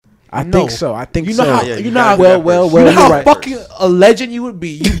I think so. You know how You how fucking a legend you would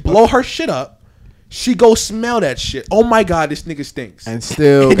be. You blow her shit up. She go smell that shit. Oh my god, this nigga stinks. And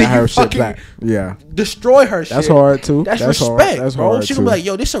still got her shit back. Yeah. Destroy her shit. That's hard too. That's respect, hard. That's bro. hard She gonna be like,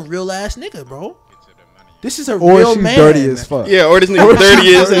 yo, this a real ass nigga, bro. This is a or real she's man. dirty as fuck. Yeah, or this nigga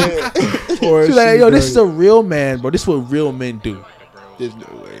 30 as hell. Or She's like, yo, this is a real man, bro. This is what real men do. There's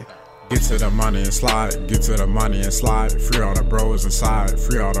no way. Get to the money and slide, get to the money and slide. Free all the bros inside,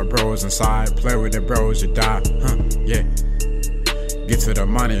 free all the bros inside. Play with the bros, you die, yeah. Get to the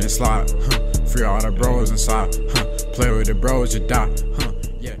money and slide, free all the bros inside, play with the bros, you die,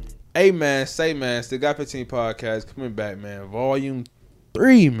 yeah. Hey man, still got 15 podcast coming back, man. Volume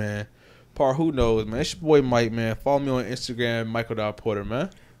 3, man. Part who knows, man. It's your boy Mike, man. Follow me on Instagram, Michael.Porter, man.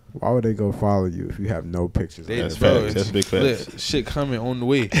 Why would they go follow you if you have no pictures? That's facts. That's big facts. Shit coming on the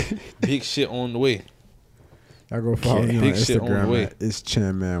way. Big shit on the way. I go follow me on Big shit on the way. Instagram. It's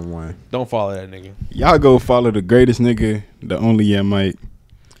ChanMan1. Don't follow that nigga. Y'all go follow the greatest nigga, the only Mike.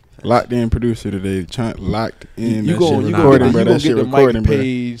 Locked in producer today. Locked in. You that go, shit you recording, go, bro. you That go shit get the recording, Mike bro.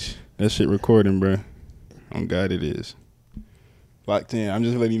 page. That shit recording, bro. On God it is. Locked in. I'm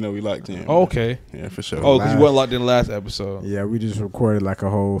just letting you know we locked in. Oh, okay. Yeah, for sure. Oh, because you weren't locked in the last episode. Yeah, we just recorded like a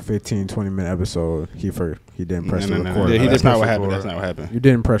whole 15, 20-minute episode. He didn't press the record. Yeah, he That's didn't not what press happened. record. That's not what happened. You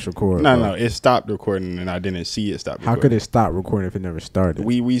didn't press record. No. It stopped recording, and I didn't see it stop recording. How could it stop recording if it never started?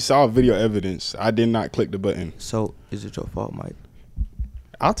 We saw video evidence. I did not click the button. So is it your fault, Mike?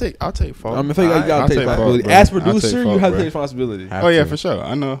 I'll take fault. I feel like you gotta take responsibility. bro. As I'll take producer, fault, you have bro. to take responsibility. Have Oh yeah, to. for sure.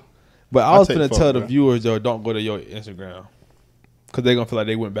 I know. But I I'll was take gonna fault, tell the bro. viewers, though, don't go to your Instagram. Because they're gonna feel like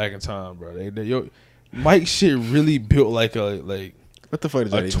they went back in time, bro. Mike shit really built like What the fuck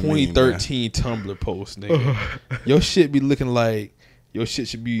is that a even mean, 2013 Tumblr post, nigga. Your shit be looking like your shit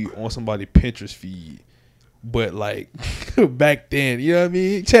should be on somebody's Pinterest feed. But like back then, you know what I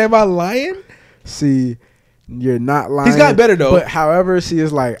mean? Chad, am I lying? See, you're not lying. He's gotten better though. But however, see,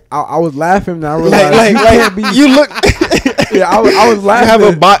 it's like I was laughing and I realized like you look. yeah, I was You laughing. have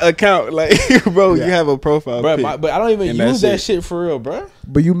a bot account, like bro. Yeah. You have a profile, Bro, pic. but I don't even And use that's that it. shit for real, bro.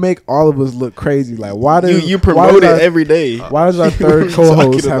 But you make all of us look crazy. Like, why does You promote it every day. Why does our What third you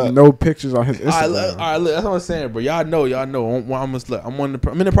co-host talking have about? no pictures on his All right, Instagram? look, that's what I'm saying, bro. Y'all know. I'm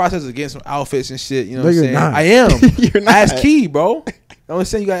in the process of getting some outfits and shit. You know what I'm No, you're saying? not. I am. You're not. Ask Key, bro. I'm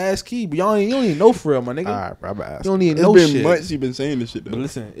saying you got to ask Key, but you don't even know for real, my nigga. All right, bro, I'm gonna ask. You don't need It's no been shit. months you've been saying this shit But though.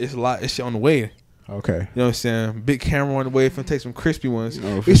 listen, it's a lot. It's shit on the way. Okay. You know what I'm saying? Big camera on the way. Finna take some crispy ones.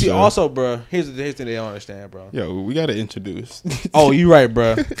 Oh, for You see, sure. also, bro. Here's the thing they don't understand, bro. Yo, we gotta introduce. Oh, you right,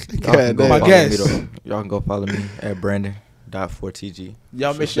 bro. Y'all God can go My damn. follow guess. me though. Y'all can go follow me at Brandon.4TG.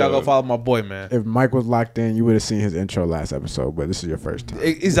 Y'all make For sure y'all go sure. follow my boy, man. If Mike was locked in, you would have seen his intro last episode, but this is your first time.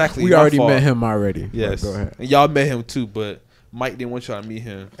 Exactly. We my already fault. met him already. Yes. But go ahead. And y'all met him too, but Mike didn't want y'all to meet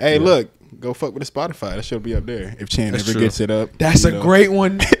him. Hey, look, go fuck with the Spotify. That should be up there. If Chan That's ever true. gets it up, That's you a know. great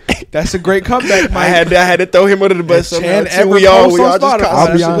one. That's a great comeback, Mike. I had to throw him under the bus. If Somehow, Chan too. ever We all posts on just Spotify, caught I'll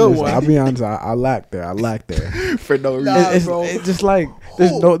that's be a good honest. one. I'll be honest. I lack there. for no reason. Nah, It's, bro. it's just like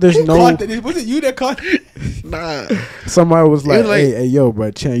there's Who no. caught that? Was it you that caught it? Nah. Somebody was like, It's like- hey, yo,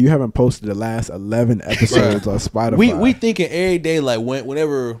 bro, Chan, you haven't posted the last 11 episodes on Spotify. We thinking every day, like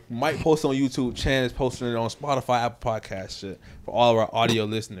whenever Mike posts on YouTube, Chan is posting it on Spotify, Apple Podcast shit for all of our audio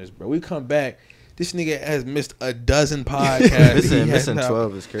listeners, bro. We come back, this nigga has missed a dozen podcasts. Missing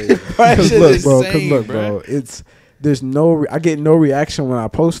 12 is crazy. That Cause shit look, is bro. insane, Cause look, bro. There's no. I get no reaction when I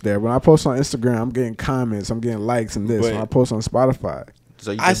post there. When I post on Instagram, I'm getting comments. I'm getting likes and this. But- when I post on Spotify,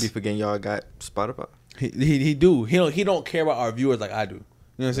 So you I could be s- forgetting y'all got Spotify? He do. He don't care about our viewers like I do. You know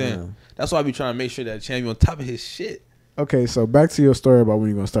what I'm saying? Yeah. That's why I be trying to make sure that Chan be on top of his shit. okay. So back to your story about when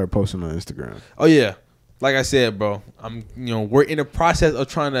you're gonna start posting on Instagram. Oh yeah, like I said, bro. We're in the process of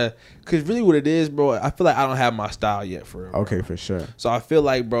trying to, cause really what it is, bro. I feel like I don't have my style yet for real. Bro. Okay, for sure. So I feel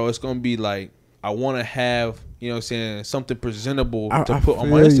like, bro, it's gonna be like I want to have, you know what I'm saying, something presentable to put on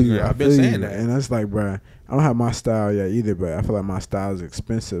my feel Instagram. you, I I've been feel you, saying that. and that's like, bro. I don't have my style yet either, but I feel like my style is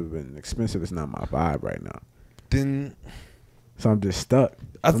expensive, and expensive is not my vibe right now. Then So I'm just stuck.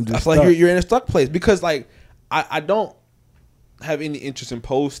 I I'm feel just like stuck. you're in a stuck place because like I don't have any interest in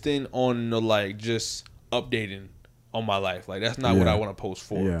posting on the like just updating on my life. Like that's not what Yeah. I want to post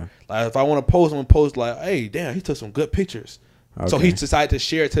for. Yeah. Like if I want to post, I'm gonna post like, hey, damn, he took some good pictures. So Okay. he decided to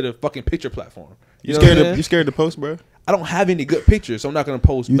share it to the fucking picture platform. You know what I'm scared? saying? You scared to post, bro? I don't have any good pictures, so I'm not gonna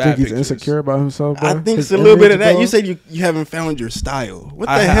post You bad think he's pictures. insecure about himself, bro? I think His it's a little bit image, of that. bro? You said you haven't found your style. What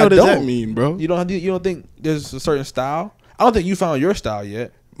the I hell does that don't. mean, bro? You don't think there's a certain style? I don't think you found your style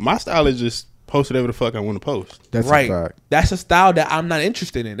yet. My style is just post whatever the fuck I want to post. That's right. a fact. That's a style that I'm not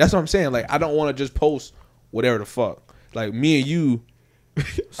interested in. That's what I'm saying. Like I don't want to just post whatever the fuck. Like me and you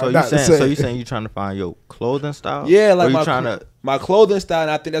So I'm not saying- you saying you trying to find your clothing style? Yeah, Or like you trying to. my clothing style,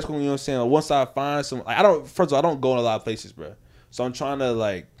 and I think that's going to, you know what I'm saying. Once I find some, like, first of all, I don't go in a lot of places, bro. So I'm trying to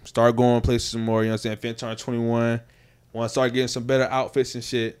like start going places more. You know what I'm saying? Finna turn 21. Want to start getting some better outfits and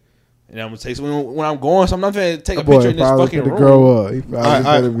shit. And I'm gonna take some when I'm going. So I'm not gonna take a picture in this fucking room. Grow up. He probably I-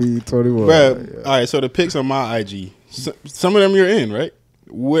 better be 21. Bruh, Yeah. all right, so the pics on my IG, some of them you're in, right?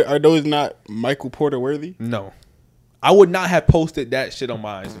 Are those not Michael Porter worthy? No, I would not have posted that shit on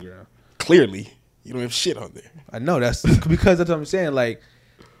my Instagram. Clearly, you don't have shit on there. I know that's because that's what I'm saying. Like,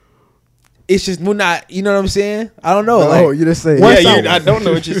 it's just we're not. You know what I'm saying? I don't know. No, like, you just say Once I don't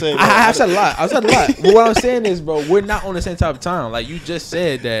know what you're saying. I said a lot. But what I'm saying is, bro, we're not on the same type of time. Like you just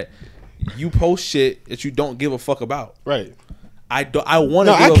said that you post shit that you don't give a fuck about. Right. I want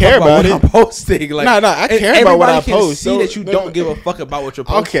No, to. I care about what it. I'm posting. Like, No, I and care about what I everybody can post. See So- that you no, don't no. give a fuck about what you're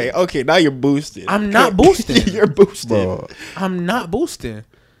posting. Okay. Now you're boosted. I'm not boosting. You're boosted. Bro, I'm not boosting.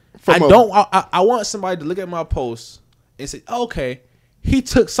 From I want somebody to look at my post and say, okay, he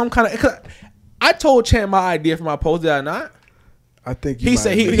took some kind of. 'Cause I told Chan my idea for my post. Did I not? I think He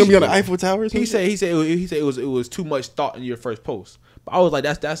said You gonna be on the Eiffel Tower? or He something? said it was too much thought in your first post. But I was like,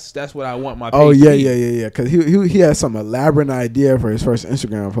 that's what I want my page Oh to yeah, be. yeah. Because he had some elaborate idea for his first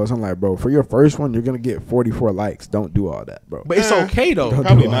Instagram post. I'm like, bro, for your first one, you're gonna get 44 likes. Don't do all that, bro. But it's okay though. Don't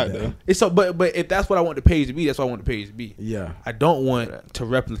Probably do all not that. though. It's so, but if that's what I want the page to be, that's what I want the page to be. Yeah. I don't want to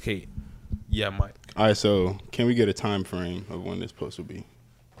replicate. Yeah, Mike. All right, so can we get a time frame of when this post will be?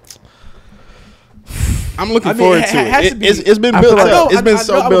 I'm looking forward to has it. to be- It's been I built feel like- up. It's been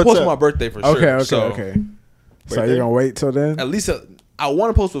so I'm built gonna post up. on my birthday for Okay, sure. okay, So okay. So Birthday? you're gonna wait till then? at least I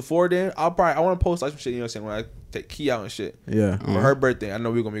want to post before then. I want to post like some shit. You know what I'm saying? When I take Key out and shit Yeah. for her birthday. I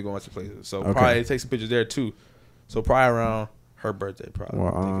know we're gonna be going to places, so Okay. probably take some pictures there too. So probably around her birthday, probably.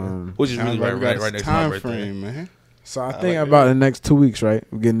 Well, which is really Sounds like we got right a next to my time birthday. frame, man. So I like think it. about the next 2 weeks, right?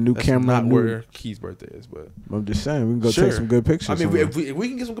 We're getting a new That's camera. not new- where Key's birthday is, but I'm just saying we can go Sure. take some good pictures. I mean, somewhere. if we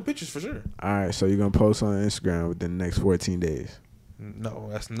can get some good pictures for sure. All right, so you're gonna post on Instagram within the next 14 days. No,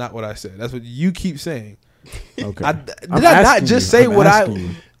 that's not what I said. That's what you keep saying. Okay. Did I'm I not asking just you. say I'm what I? asking you.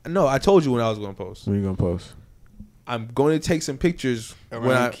 No, I told you when I was going to post. When you gonna post? I'm going to take some pictures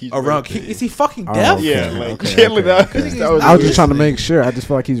Around Key's around birthday. Key. Is he fucking Oh, deaf? okay. Yeah, like okay, chill it okay, out. okay. That was I was just trying to weird. make sure. I just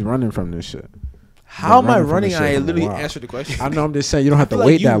feel like he's running from this shit. How am I running from running? this shit I for a literally while. answered the question. I know. I'm just saying you don't have I to feel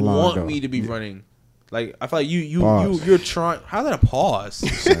wait like you that long. want though. me to be running. Like I feel like Pause. you're trying. How's that a pause?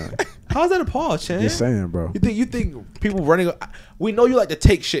 Saying. How's that a pause, Chan? Just saying, bro. You think people running? We know you like to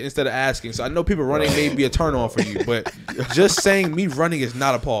take shit instead of asking. So I know people running may be a turn on for you, but just saying me running is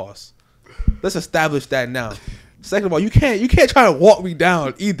not a pause. Let's establish that now. Second of all, you can't try to walk me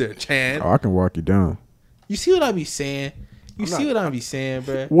down either, Chan. Oh, I can walk you down. You see what I be saying? You see what I be saying,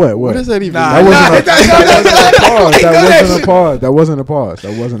 bro? What? What does that even Nah, mean? That wasn't a pause. That wasn't a pause.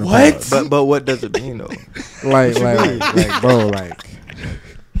 That wasn't a What? pause. But what does it mean though? Like, bro,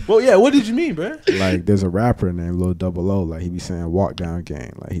 Well, yeah. What did you mean, bro? like, there's a rapper named Lil Double O. Like, he be saying walk down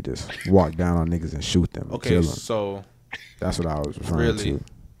gang. Like, he just walk down on niggas and shoot them. And Okay, kill them. so That's what I was referring to.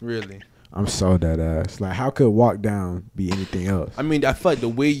 really. I'm so dead ass. Like, how could walk down be anything else? I mean, I feel like the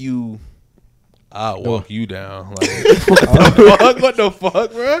way I'll walk you down. Like, what the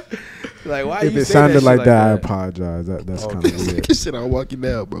fuck, bro? Like, why If you it say sounded that like shit that, I like apologize. That's Okay. kind of weird. Shit, I'll walk you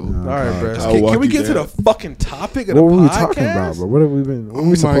down, bro. All right, bro. I'll Can walk we you get to down. the fucking topic of What the were we podcast? talking about, bro? What have we been? What Oh were we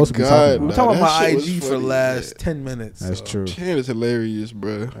my supposed to be God, talking We're about? talking That about shit was IG for the funny, last yeah. 10 minutes. That's so. true. Chan is hilarious,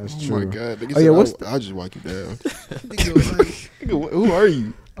 bro. That's Oh true. my god. Nigga Oh, yeah, said, what's I'll just walk you down. Nigga, who are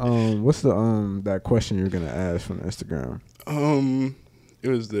you? What's the that question you're gonna ask from Instagram? It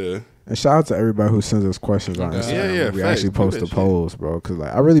was the And shout out to everybody who sends us questions on Okay. Instagram. Yeah, we facts. actually Do post that the shit. polls, bro. Because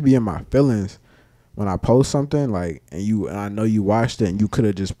like I really be in my feelings when I post something, like, and I know you watched it, and you could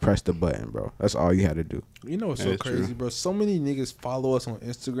have just pressed the button, bro. That's all you had to do. You know what's so That's crazy, true. bro? So many niggas follow us on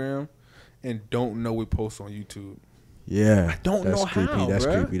Instagram and don't know we post on YouTube. Yeah, I don't that's know creepy. how, That's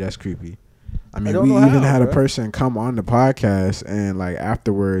bruh. creepy. That's creepy. I mean, don't we know even how, had a bruh. person come on the podcast, and like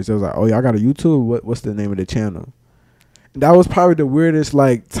afterwards, it was like, "Oh, y'all got a YouTube? What's the name of the channel?" That was probably the weirdest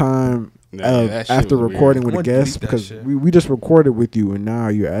like time Yeah, that shit after was weird. recording with I a wanna guest delete that because shit. we just recorded with you, and now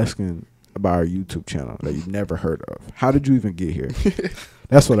you're asking about our YouTube channel that you've never heard of. How did you even get here?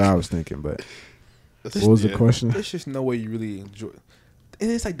 That's what I was thinking. But what was the question? There's just no way you really enjoy. And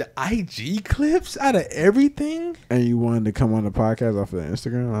it's like the IG clips out of everything. And you wanted to come on the podcast off of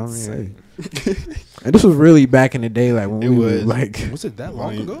Instagram? I mean, hey. And this was really back in the day, like when It we were was. like Was it that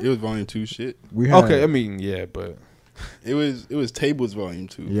long ago? It was volume 2 shit. we had. Okay, I mean, yeah, but It was tables volume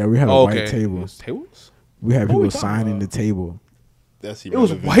 2. Yeah, we had a oh, white okay. table. It was tables? We had What we people talking signing about? the table. That's It was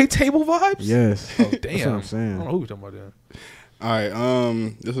irrelevant. white table vibes. Yes. Oh damn! That's what I'm I don't saying. know who we talking about then. All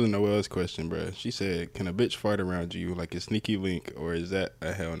right. This is Noel's question, bro. She said, "Can a bitch fart around you like a sneaky link, or is that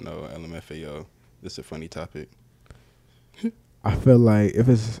a hell no?" LMFAO. This is a funny topic. I feel like if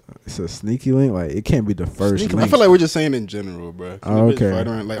it's a sneaky link, like it can't be the first I link. feel like we're just saying in general, bro. Can Oh, a bitch okay. fart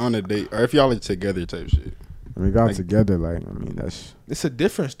around, like on a date, or if y'all are together type shit. I mean, y'all like- together, like I mean, that's It's a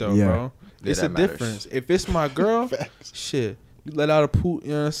difference though, Yeah. bro. Yeah, It's a that matters. difference. If it's my girl, shit, you let out a poop.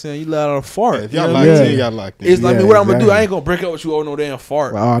 You know what I'm saying? You let out a fart. If you y'all know locked what I Yeah. mean? in, y'all locked in. It's like, I Yeah, mean, what I'm gonna do? exactly. I ain't gonna break up with you over no damn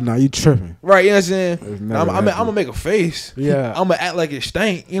fart. like, oh no, you tripping. Right? You know what I'm saying? It's I'm never gonna happened. make a face. Yeah, I'm gonna act like it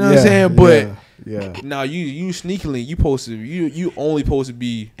stank. You know what I'm saying? But yeah. now you sneakily, you only supposed to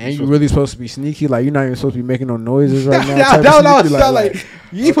be. And you really supposed to be sneaky? Like you're not even supposed to be making no noises right now. Nah, type of that was sneaky, like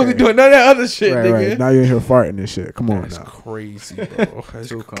you ain't supposed to be okay. doing none of that other shit, right, nigga. right. Now you're in here farting and shit. Come on That's now. crazy, bro. That's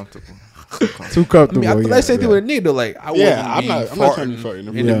Too comfortable. Too I comfortable. mean, I feel yeah, like same thing yeah. with a nigga though. Like, I Yeah, wouldn't I'm be not trying to farting be farting.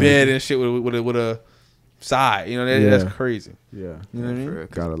 in Yeah. the bed and shit with a side. You know, Yeah. that's crazy. Yeah, You know what I mean? For real,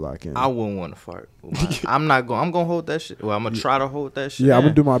 'cause gotta lock in. I wouldn't want to fart. I'm not going. I'm gonna hold that shit. Well, I'm gonna try to hold that shit. Yeah, I'm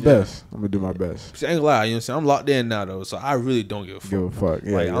gonna do my best. I'm gonna do my best. See, I ain't gonna lie, you know what I'm saying? I'm locked in now though, so I really don't give a fuck. Give a fuck.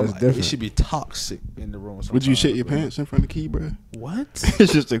 Yeah, like, I'm that's like, different. it should be toxic in the room. Would you sometimes, shit your but- pants in front of Key, bro? What?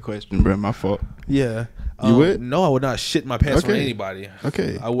 It's just a question, bro. My fault. Yeah. You would? No, I would not shit my pants on Okay. anybody.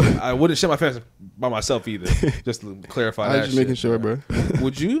 Okay. I wouldn't shit my pants by myself either. Just to clarify I that. was just making sure, bro.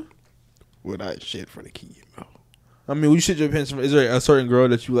 Would you? Would I shit for the Key? No. I mean, would you shit your pants? Is there a certain girl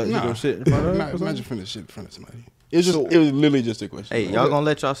that you like you Nah. go shit in front of? I'm or not something? imagine finna shit in front of somebody. It was literally just a question. Hey, y'all gonna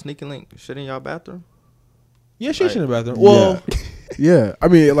let y'all sneaky link shit in y'all bathroom? Yeah, shit in the bathroom. Yeah. Well, Yeah, I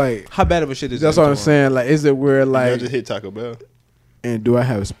mean, like how bad of a shit is that's it? what I'm saying. Like, is it weird? Y'all Like, just hit Taco Bell. and do I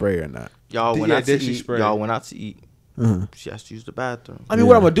have a spray or not? Y'all went Yeah, out to did she eat. spray? Y'all went out to eat. Uh-huh. She has to use the bathroom. I mean,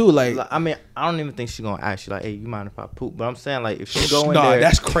 what I'm gonna do? Like, I mean, I don't even think she gonna ask you like, "Hey, you mind if I poop?" But I'm saying like, if she go in nah, there,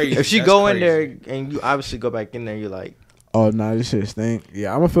 that's crazy. if she That's go in crazy. there and you obviously go back in there, you're like, Oh no, this shit stink.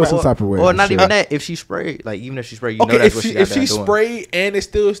 Yeah, I'm gonna feel some or, type of way. or for not sure. even that. If she sprayed, like even if she sprayed, you know okay, that's what she got if she doing. sprayed and it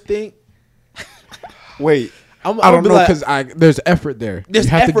still stink, Wait, I don't know because there's effort there. There's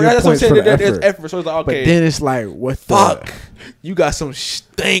You have effort. to give That's what I'm points saying. for the There's effort. So it's like, okay, But then it's like, what the fuck, you got some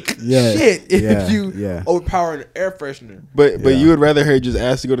stink Yeah, shit if yeah, you yeah. overpowering air freshener. but Yeah. you would rather her just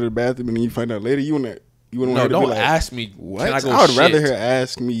ask to go to the bathroom and then you find out later. You wouldn't want No, her to don't be like, ask me. What? Can I go I would shit? rather her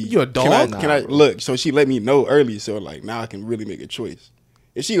ask me. You a dog? Can I look? So she let me know early, so like now I can really make a choice.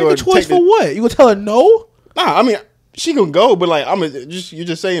 If she Make go a choice take for what? You gonna tell her no? Nah, I mean she gonna go, but like you're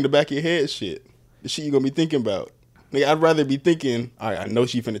just saying in the back of your head shit. The shit you gonna be thinking about. Like, I'd rather be thinking, all right, I know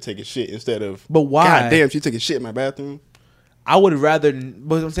she finna take a shit instead of, But why? God damn, she took a shit in my bathroom. I would rather.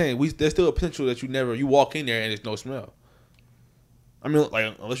 But I'm saying there's still a potential that you walk in there and there's no smell. I mean,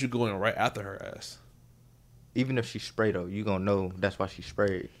 like unless you go in right after her ass. Even if she sprayed though, you gonna know that's why she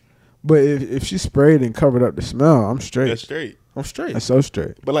sprayed. But if she sprayed and covered up the smell, I'm straight. That's straight. I'm straight. That's so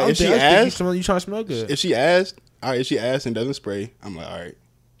straight. But like I'm if she saying, I think asked, you trying to smell good. if she asked, all right, if she asked and doesn't spray, I'm like, all right,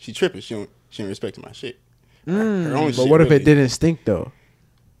 she tripping. She ain't respecting my shit. Her own But shit, what if really. it didn't stink though?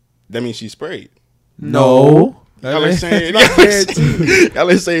 That means she sprayed. No. Y'all ain't saying, That's not guaranteed.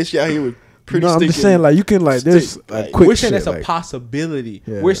 y'all ain't saying she out here with pretty. No, I'm just stinking- saying like you can like there's stink, like like, quick We're saying shit, that's a like, possibility.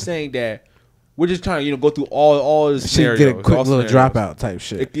 Yeah. We're saying that we're just trying to go through all the she scenarios. get a quick all little scenarios. dropout type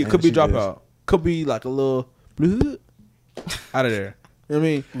shit. It And could be she just- dropout. Could be like a little bloop out of there. You know what I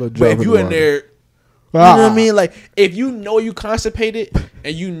mean? Little But drop if in you the in water. there, you Ah. know what I mean? Like if you know you constipated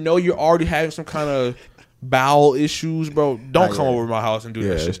and you know you're already having some kind of bowel issues, bro, don't come over to my house and do Yeah,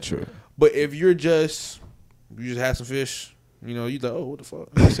 that shit. that's true. But if you just had some fish, you know, you like, oh, what the fuck? You know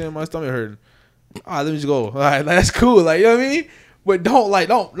what I'm saying? My stomach hurting. All right, let me just go. All right, like, that's cool. Like, you know what I mean? But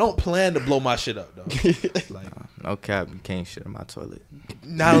don't plan to blow my shit up, though. Like, No cap, you can't shit in my toilet.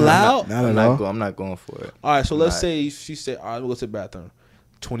 not allowed. Not at all. I'm not going for it. All right, so let's Not- say she said, all right, we'll go to the bathroom.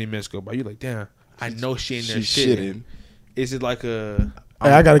 20 minutes go by. You're like, damn, I know she in there She's shitting. shitting. Is it like a, Hey,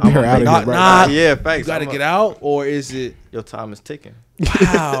 I gotta get her out of Nah, here. Right nah. now. Yeah, you facts. got to get out? Or is it, Your time is ticking.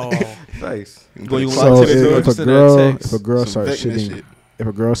 wow. Facts. Go, you So want to if a send girl, that text? if a girl Some starts vetting and shitting, shit. if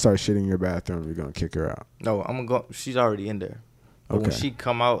a girl starts shitting in your bathroom, you're gonna kick her out. No, I'm gonna go. She's already in there. But when Okay. she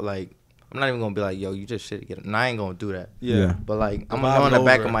come out, like, I'm not even gonna be like, yo, you just shit again. No, I ain't gonna do that. Yeah. But like, I'm vibe gonna know in the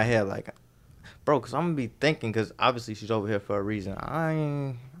back over. of my head, like, bro, cause I'm gonna be thinking, cause obviously she's over here for a reason.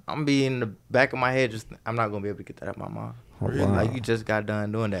 I'm gonna be in the back of my head, just I'm not gonna be able to get that out of my mind. Oh, wow. Like you just got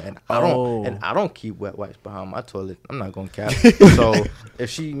done doing that, and Oh. I don't keep wet wipes behind my toilet. I'm not gonna cap. So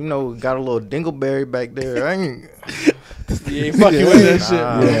if she, got a little dingleberry back there, I ain't. You ain't fucking with that shit.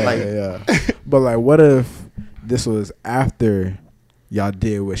 Nah. Yeah, like- yeah. But like, what if this was after y'all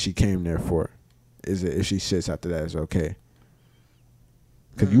did what she came there for? Is it if she shits after that? Is it okay?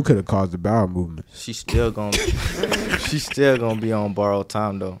 Because you could have caused the bowel movement. She's still gonna be on borrowed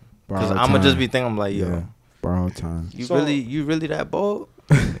time though. Because Borrowed I'm gonna just time. be thinking, I'm like, yo, Yeah, borrowed time. you So- really that bold?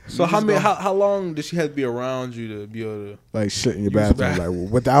 So how long does she have to be around you to be able to? Like shit in your Use the bathroom,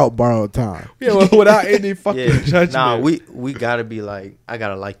 like without borrowed time. Yeah, well, without any fucking Yeah. judgment. Nah, we gotta be like, I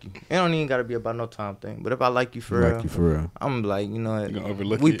gotta like you. It don't even gotta be about no time thing. But if I like you for real, Like you for real. I'm like, you know You gonna what?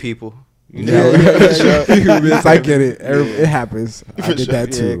 overlook We it. people. You Yeah, know? yes, I get it. It happens. I For did sure.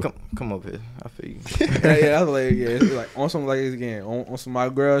 that too. Yeah, come up here. I feel you. yeah, I was like, yeah, it's like on some like again on some my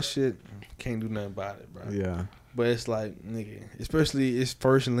girl shit. Can't do nothing about it, bro. Yeah. But it's like, nigga, especially it's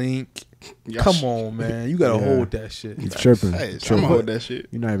first link. Y'all Come sh- on, man, you gotta Yeah. hold that shit. You tripping. Hey, I'm tripping. hold that shit.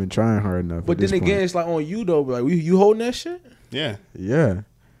 You're not even trying hard enough. But at then this again, point. it's like on you though. Like you holding that shit. Yeah. Yeah.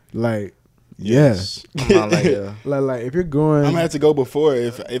 Like, Yes. I'm not like, like if you're going, I'm gonna have to go before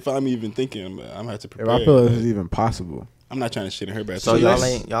if I'm even thinking. But I'm gonna have to if prepare. I feel it's even possible. I'm not trying to shit in her bathroom. so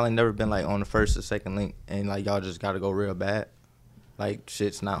let's- y'all ain't never been like on the first or second link and like y'all just gotta go real bad. Like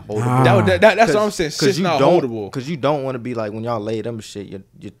shit's not holdable. Nah. That's what I'm saying. Shit's not holdable. Because you don't want to be like when y'all lay them shit,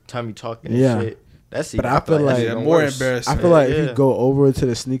 your tummy talking Yeah. and shit. That's But even, I feel that like- shit Yeah, even more worse. embarrassing. I feel like if Yeah. you go over to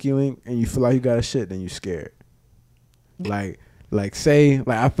the sneaky link and you feel like you got a shit, then you scared. Like say,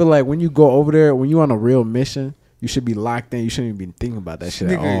 like I feel like when you go over there, when you on a real mission, you should be locked in. You shouldn't even be thinking about that shit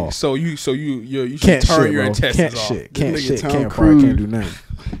at all. Nigga, so you should Can't turn shit, your bro. intestines Can't off. shit. Can't This nigga shit. Tom Can't fart. Cruise. Can't do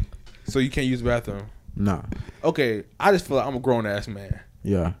nothing. So you can't use the bathroom. Nah. Okay, I just feel like I'm a grown ass man.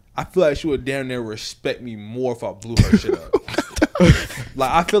 Yeah. I feel like she would damn near respect me more if I blew her shit up.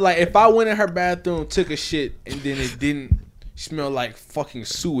 Like I feel like if I went in her bathroom, took a shit, and then it didn't smell like fucking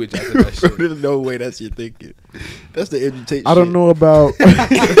sewage after that shit. There's no way that's your thinking. That's the education. I don't know about. yeah.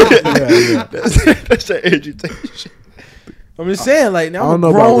 That's the education. I'm just saying, like I now don't I'm know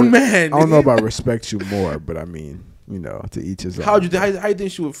a grown about. man. I don't know nigga. about respect you more, but I mean, you know, to each his own. How you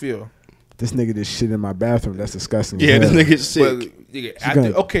think she would feel? This nigga just shit in my bathroom. That's disgusting. Yeah, as this hell. nig's sick. But, nigga, She after,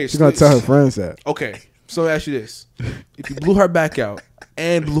 gonna, okay, She's gonna tell her friends that. Okay, so let me ask you this: if you blew her back out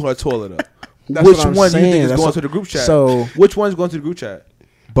and blew her toilet up, That's which what I'm one do you saying. think is That's going what- to the group chat? So which one's going to the group chat?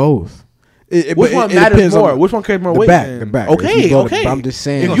 both. Which one matters depends on more? Which one carries more the weight? back? then? The back. If you Okay, blow okay. But I'm just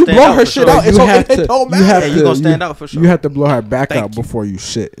saying. If You you gonna blow stand her out for shit sure. out, it's You okay. have to- It don't you matter. have Yeah, to- you gonna stand out for sure. You have to blow her back Thank out you. before you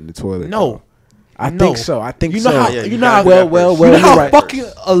shit in the toilet. No. I No. think so. I think You know so. how- Yeah, you you know gotta how do well, that well, first. well. You know how you're right. fucking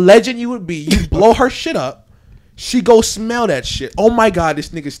a legend you would be. You blow her shit up. She go smell that shit. Oh my god, this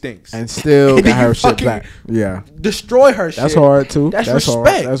nigga stinks. And still And got then you her shit fucking- back. Yeah, Destroy her shit. that's hard too. That's hard.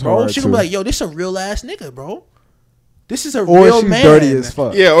 respect, That's bro. hard She too. gonna be like, yo, this a real ass nigga, bro. This is a or real she's man. dirty as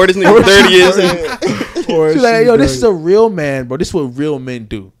fuck. Yeah, or this nigga 30 as hell. Or She's like, she's yo, this is dirty. a real man, bro. This is what real men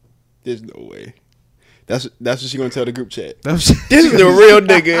do. There's no way. That's what she gonna tell the group chat. That's This is the real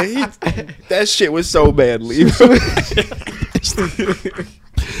nigga. That shit was so badly.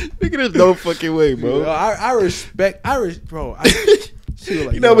 Nigga, there's no fucking way, bro. I respect. Bro. She was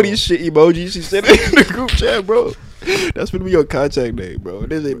like, You know how yo. many shit emojis she sent in the group chat, bro? That's gonna be your contact name, bro.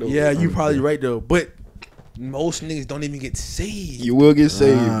 This ain't no. Yeah, you probably right though, but most niggas don't even get saved. You will get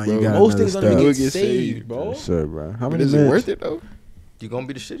saved, Nah, you bro. gotta Most know niggas the don't even You'll get get saved, saved, bro. Sure, bro. How But many is it minutes? worth it though? You gonna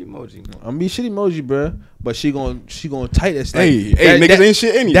be the shit emoji. I'm gonna be shit emoji, bro. But she gonna tight that. Hey, niggas ain't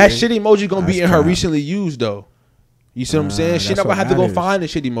shit anyway. That shit emoji gonna be That's in her cap. recently used though. You see what I'm saying? She that's not what gonna have to go matters. find the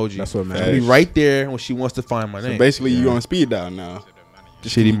shit emoji. That's what It's gonna be matters. right there when she wants to find my So name. basically, you on speed dial now.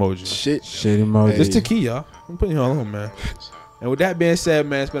 Shit emoji. Shit. Shit emoji. This the key, y'all. I'm putting you on, man. And with that being said,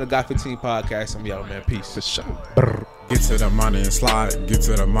 man, it's been a Got 15 podcast. I'm y'all, man. Peace. For sure. Get to the money and slide. Get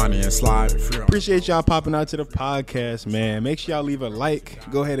to the money and slide. Free on Appreciate y'all popping out to the podcast, man. Make sure y'all leave a like,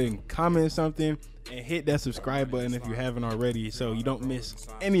 go ahead and comment something, and hit that subscribe button if you haven't already, so you don't miss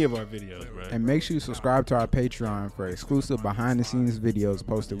any of our videos, bro. And make sure you subscribe to our Patreon for exclusive behind-the-scenes videos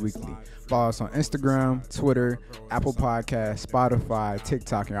posted weekly. Follow us on Instagram, Twitter, Apple Podcasts, Spotify,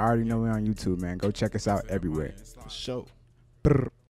 TikTok, and I already know we're on YouTube, man. Go check us out everywhere. For sure. Brr.